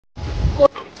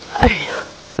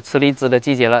吃荔枝的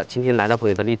季节了，今天来到朋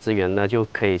友的荔枝园呢，就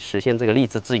可以实现这个荔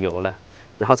枝自由了。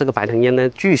然后这个白藤烟呢，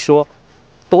据说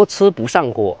多吃不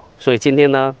上火，所以今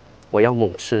天呢，我要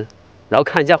猛吃，然后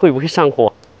看一下会不会上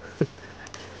火。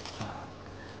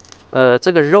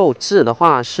这个肉质的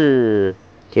话是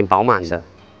挺饱满的，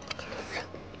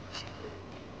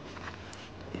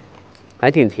还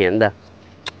挺甜的。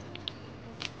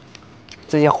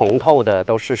这些红透的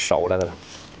都是熟了的，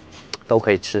都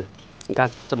可以吃。你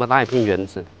看这么大一片园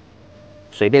子，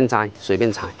随便摘随便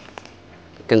采，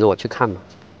跟着我去看吧。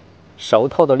熟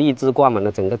透的荔枝挂满了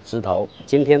整个枝头，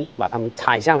今天把它们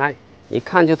采下来，一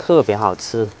看就特别好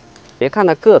吃。别看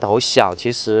它个头小，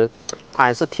其实它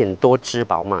还是挺多汁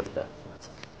饱满的。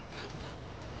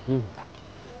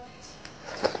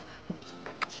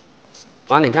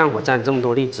妈，你看我摘了这么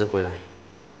多荔枝回来，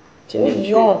今天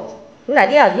去。你来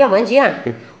点要慢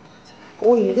点。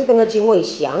我一直等个进味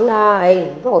香啦，哎，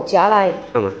不好加来。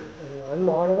干嘛？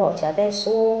妈的，不好加点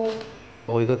酥。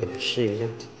剥一个给你试一下，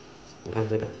你看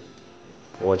这个，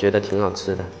我觉得挺好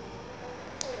吃的。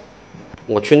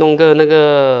我去弄个那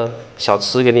个小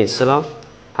吃给你吃了，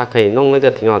它可以弄那个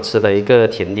挺好吃的一个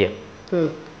甜点，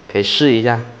可以试一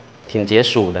下，挺解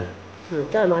暑的。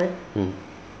这样吗？